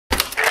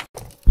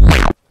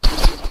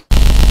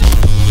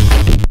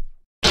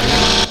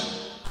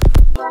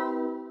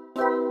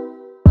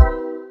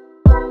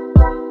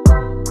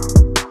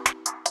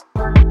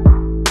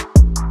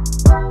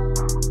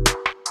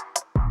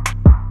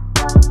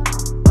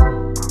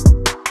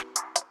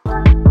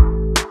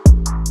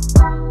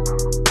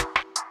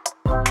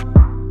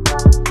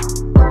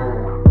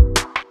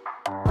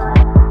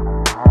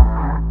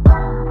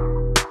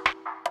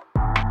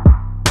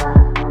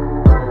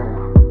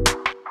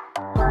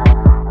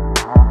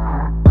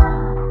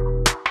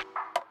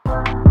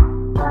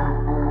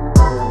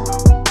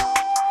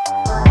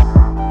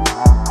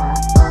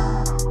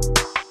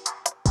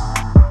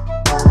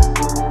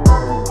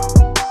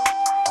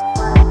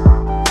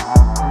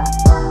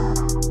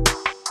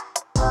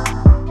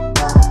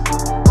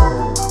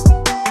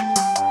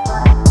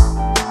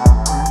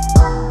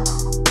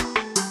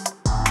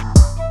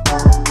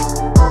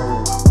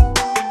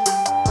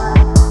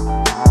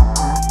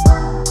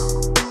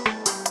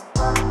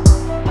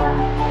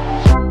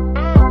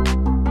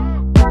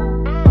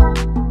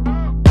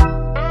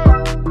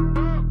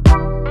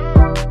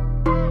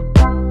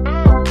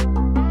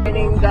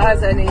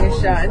Gaza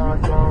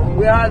Nation.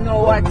 We all know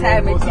what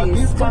time it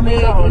is.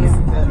 Today is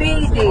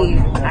D-Day,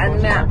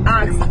 and I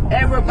ask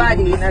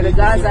everybody in the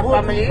Gaza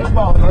family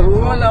to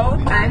roll out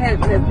and help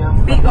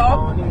me big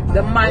up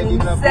the man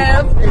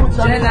himself,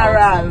 the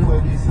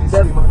general,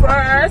 the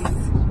first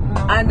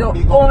and the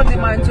only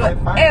man to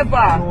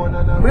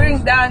ever bring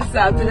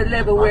dancehall to the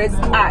level where it's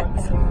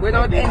at,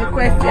 without any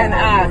question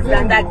asked,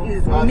 and that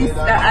is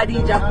Mr.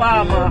 Adidja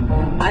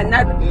Palmer. And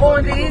not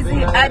only is he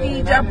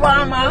Adidja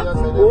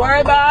Palmer,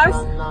 world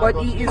boss,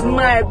 but he is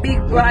my big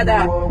brother,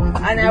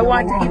 and I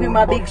want to give him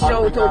a big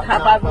shout out.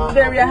 Have a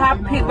very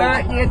happy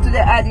birthday to the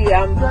Addy,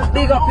 and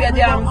big up your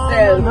damn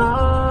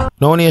self.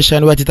 Now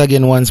nation, we're at it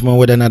again once more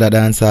with another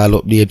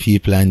dancehall update,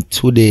 people, and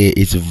today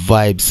is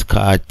Vybz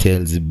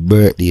Kartel's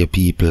birthday,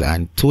 people,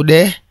 and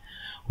today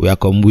we are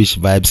come wish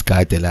Vybz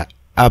Kartel a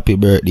happy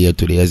birthday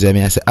today. As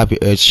I say, happy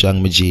earth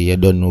strong, my G. You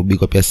don't know,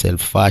 big up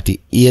yourself,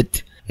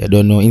 48. You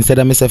don't know, instead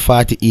of me say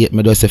 48,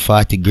 me just say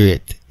 40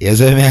 great. You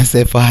see me, I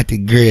say 40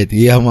 great.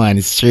 Yeah, man,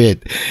 it's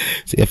straight.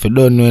 So if you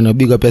don't know, you know,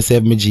 big up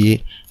yourself, my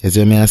G. You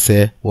see me, I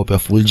say, hope your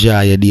full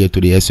joy your day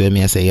today. You see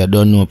me, I say, you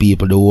don't know,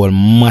 people, the whole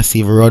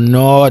massive run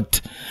out.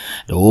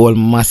 The whole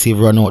massive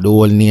run out, the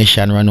whole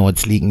nation run out,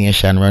 Sleek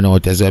Nation run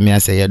out. You see me, I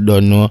say, you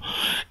don't know.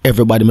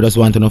 Everybody me just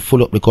want to know,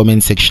 full up the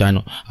comment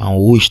section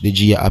and wish the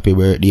G a happy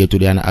birthday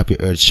today and a happy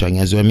earth strong.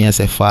 You see me, I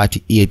say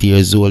 48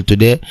 years old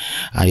today.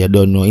 And you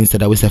don't know,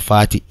 instead of we say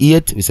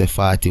 48, we say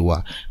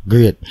 41.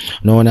 Great.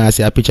 Now when I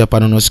see a picture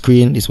on the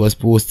screen, this was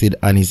posted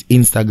on his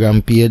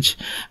Instagram page,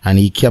 and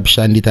he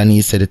captioned it and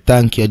he said,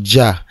 thank you,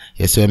 Ja.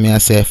 You see me, I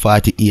say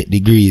 48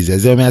 degrees. You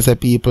see me, I say,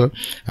 people,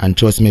 and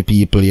trust me,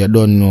 people, you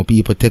don't know,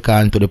 people take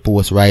on to the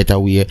post right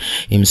away.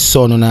 Him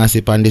son on us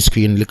on the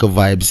screen, little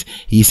vibes.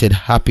 He said,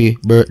 happy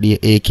birthday,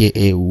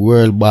 aka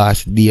world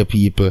boss, dear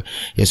people.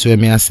 You see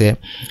me, I say,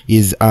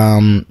 his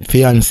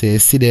fiance,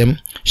 see them,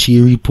 she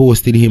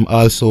reposted him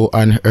also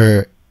on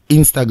her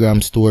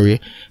Instagram story,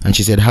 and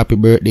she said, happy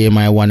birthday,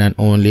 my one and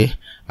only,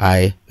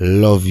 I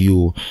love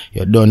you.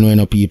 You don't know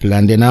any people.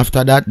 And then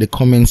after that, the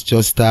comments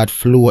just start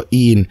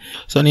flowing.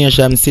 So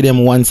Nation, see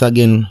them once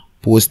again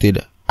posted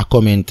a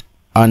comment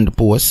on the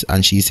post,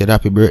 and she said,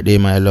 happy birthday,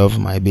 my love,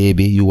 my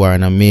baby, you are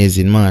an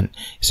amazing man.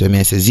 So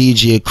me say,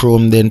 ZJ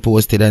Chrome then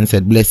posted and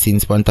said,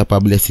 blessings on top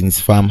of blessings,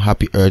 fam,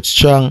 happy earth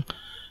strong.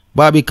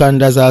 Bobby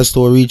Candace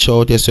also reach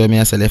out. So me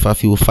I say, left a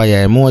few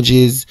fire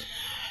emojis.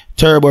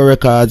 Turbo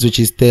Records, which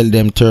is Tell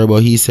Them Turbo,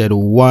 he said,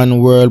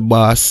 one world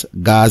boss,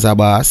 Gaza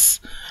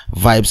boss,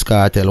 Vybz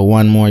Kartel,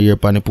 one more year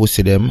upon the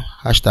pussy them,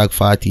 hashtag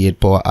 48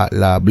 power at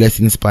law,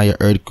 blessings by your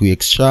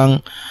earthquake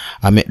strong,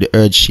 I make the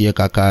earth shake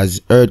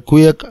cause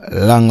earthquake,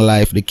 long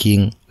life the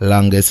king,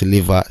 longest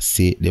liver,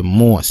 say the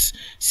most.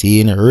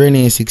 Seeing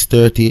Renee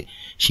 630,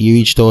 she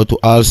reached out to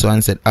also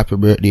and said, happy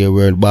birthday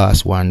world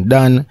boss, one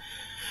done.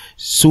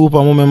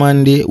 Super Mummy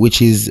Mandy,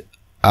 which is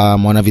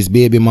one of his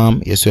baby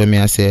mom, you saw me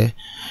I say,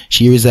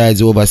 she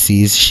resides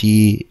overseas.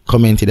 She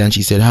commented and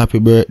she said, happy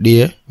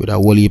birthday with a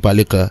whole heap of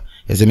liquor.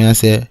 You see me I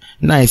say,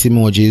 nice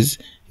emojis.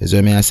 You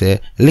see me I say,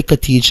 liquor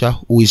teacher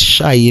who is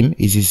Shaim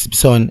is his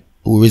son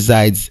who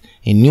resides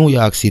in New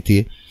York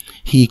City.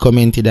 He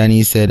commented and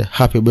he said,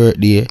 happy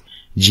birthday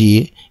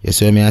G. You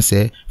see me I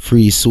say,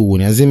 free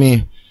soon. You see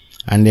me?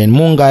 And then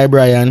Mungai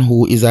Brian,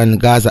 who is an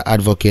Gaza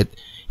advocate,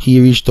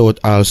 he reached out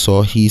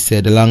also. He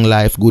said, long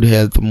life, good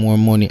health, more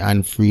money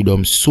and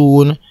freedom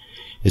soon.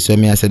 You see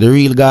me, I said, the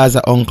real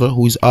Gaza uncle,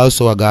 who is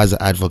also a Gaza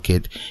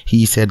advocate,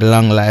 he said,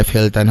 long life,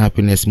 health and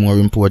happiness, more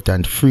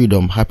important,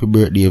 freedom, happy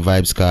birthday,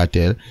 Vybz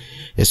Kartel.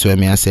 You see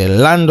me, I said,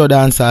 Lando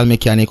Dancehall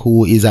Mechanic,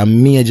 who is a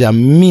major,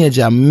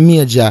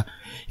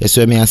 you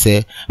see me, I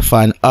say,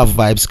 fan of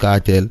Vybz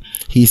Kartel.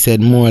 He said,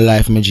 more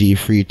life, my G,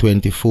 free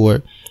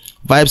 24.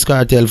 Vybz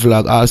Kartel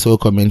vlog also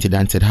commented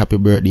and said, happy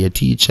birthday,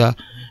 teacher,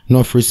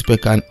 enough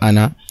respect and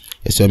honor.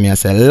 You see me, I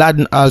said,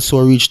 Laden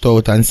also reached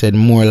out and said,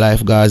 more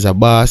life, Gaza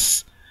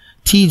boss.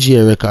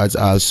 TJ Records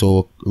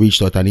also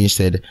reached out and he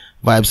said,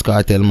 Vybz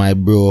Kartel, my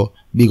bro,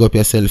 big up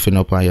yourself and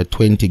up on your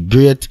 20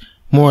 great,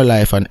 more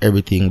life and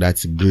everything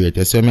that's great.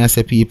 So I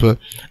say, people,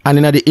 and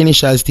in the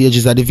initial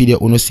stages of the video,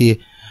 you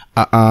see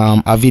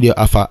a video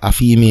of a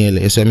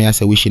female. So I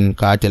say, wishing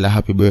Kartel a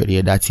happy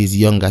birthday. That's his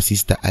younger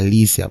sister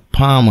Alicia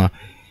Palmer.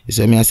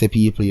 So I say,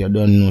 people, you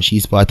don't know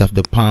she's part of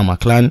the Palmer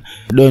clan.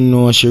 You don't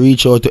know she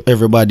reach out to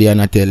everybody and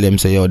I tell them,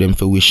 say, yo, them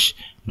for wish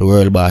the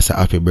world boss a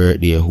happy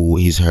birthday, who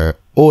is her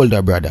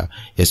older brother.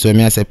 Yes, so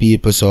me I say,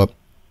 people, so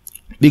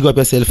big up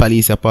yourself,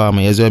 Alicia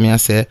Palmer. Yes, so me I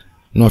say,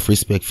 enough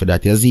respect for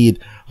that. You see it.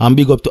 And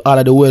big up to all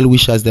of the well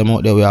wishers them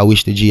out there where I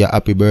wish the G a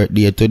happy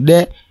birthday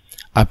today.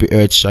 Happy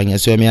earth strong.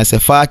 Yes, so me I say,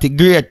 40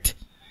 great.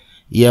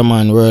 Yeah,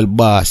 man, world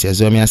boss. Yes,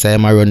 so me I say,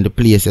 I'm run the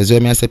place. Yes, so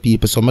me I say,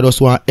 people, so I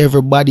just want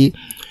everybody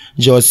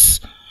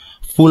just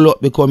full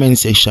up the comment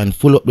section,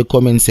 full up the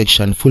comment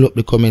section, full up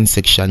the comment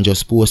section.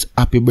 Just post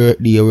happy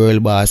birthday,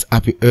 world boss,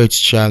 happy earth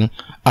strong,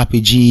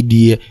 happy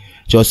GD.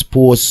 Just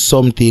post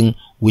something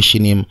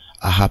wishing him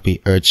a happy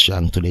earth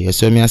strong today.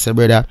 So me I say,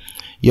 brother,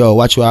 yo,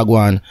 watch what I go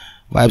on.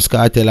 Vybz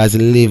Kartel has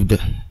lived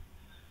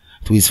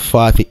to his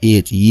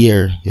 48th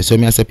year. You see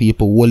me, I say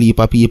people, whole heap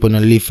of people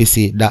don't live to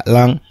see that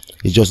long.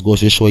 It just goes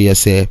to show you,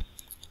 say,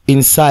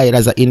 inside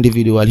as an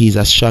individual, he's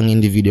a strong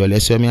individual. You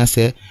see me, I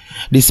say,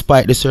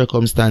 despite the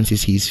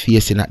circumstances he's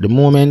facing at the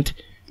moment,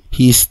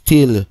 he's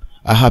still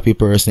a happy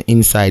person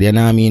inside. You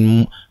know what I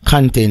mean?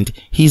 Content.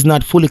 He's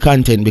not fully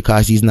content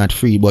because he's not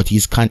free, but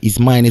his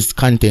mind is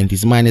content.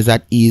 His mind is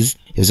at ease.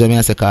 You see me,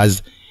 I say,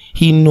 because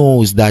he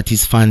knows that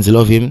his fans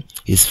love him,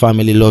 his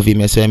family love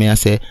him, you see me, I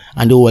say,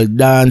 and the whole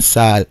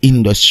dancehall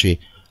industry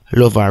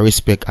love and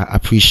respect and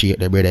appreciate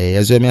the brother.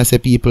 You see me, I say,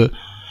 people.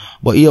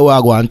 But here we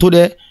are going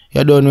today.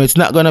 You don't know, it's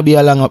not gonna be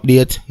a long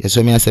update. You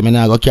see me, I say, I'm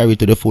not gonna carry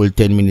to the full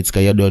 10 minutes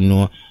because you don't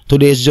know.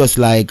 Today is just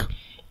like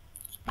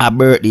a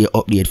birthday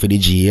update for the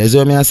G. You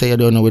see me, I say, you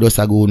don't know, we just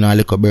a go now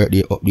like a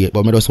birthday update.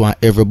 But I just want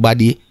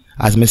everybody,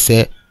 as me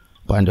say,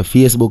 on the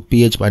Facebook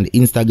page, on the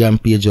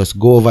Instagram page, just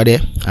go over there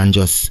and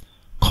just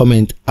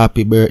comment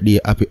happy birthday,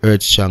 happy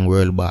Earth Strong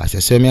World Boss.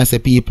 You see me, I say,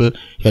 people,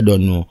 you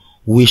don't know,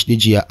 wish the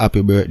G a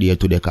happy birthday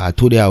today, because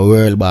today a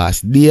World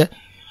Boss Day.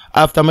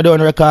 After me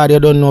done record,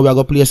 you don't know, we're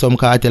going to play some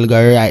cartel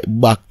go right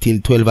back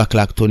till 12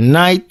 o'clock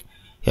tonight.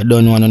 You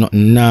don't know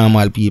nothing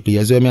normal, people.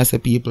 You see me, I say,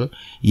 people?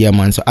 Yeah,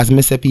 man. So as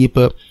me say,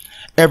 people,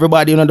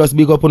 everybody, you know, just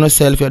big up on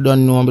yourself. You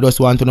don't know, I just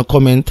want to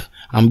comment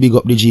and big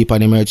up the Jeep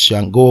and the merch.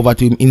 Go over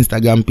to him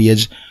Instagram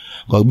page.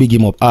 Go big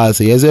him up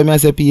also. You see me, I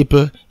say,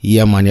 people?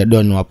 Yeah, man, you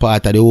don't know, a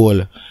part of the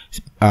whole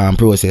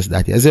process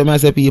that. You see me, I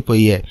say, people?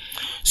 Yeah.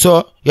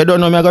 So, you don't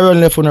know, me I go run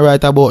left on the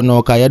right about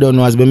now, because you don't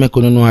know, as me make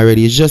you know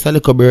already. It's just a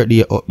little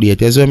birthday update.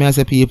 You see me, I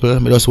say, people?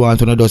 I just want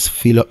to know, just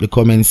fill up the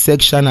comment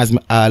section, as me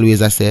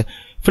always I say.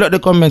 Fill up the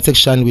comment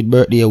section with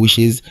birthday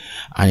wishes,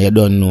 and you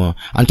don't know.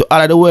 And to all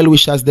of the well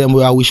wishers, them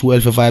we I wish well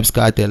for Vybz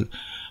Kartel.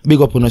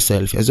 Big up on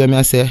yourself. You see me,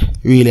 I say,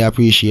 really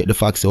appreciate the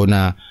fact so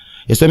now.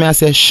 You see me, I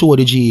say, show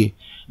the G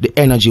the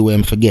energy we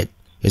him forget.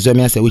 You see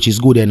me, I say, which is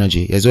good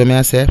energy. You see me,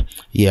 I say?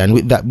 Yeah, and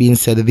with that being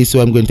said, this is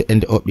where I'm going to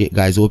end the update,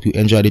 guys. Hope you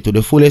enjoyed it to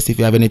the fullest. If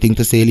you have anything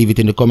to say, leave it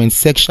in the comment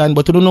section.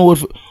 But you don't know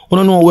if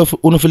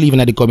you leave in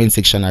the comment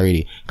section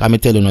already. Can I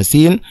tell you no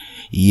seeing?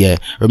 Yeah.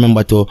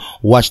 Remember to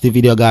watch the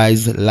video,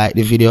 guys. Like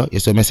the video. You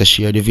see me, say,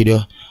 share the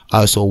video.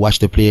 Also watch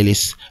the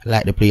playlist.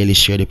 Like the playlist,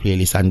 share the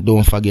playlist. And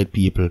don't forget,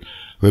 people,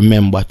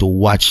 remember to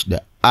watch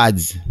the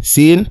ads.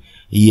 Seeing?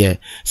 Yeah.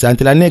 So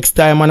until the next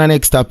time on the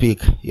next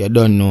topic, you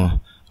don't know.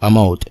 I'm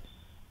out.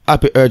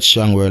 Happy Earth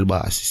Strong World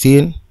Boss.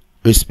 Seeing?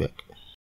 Respect.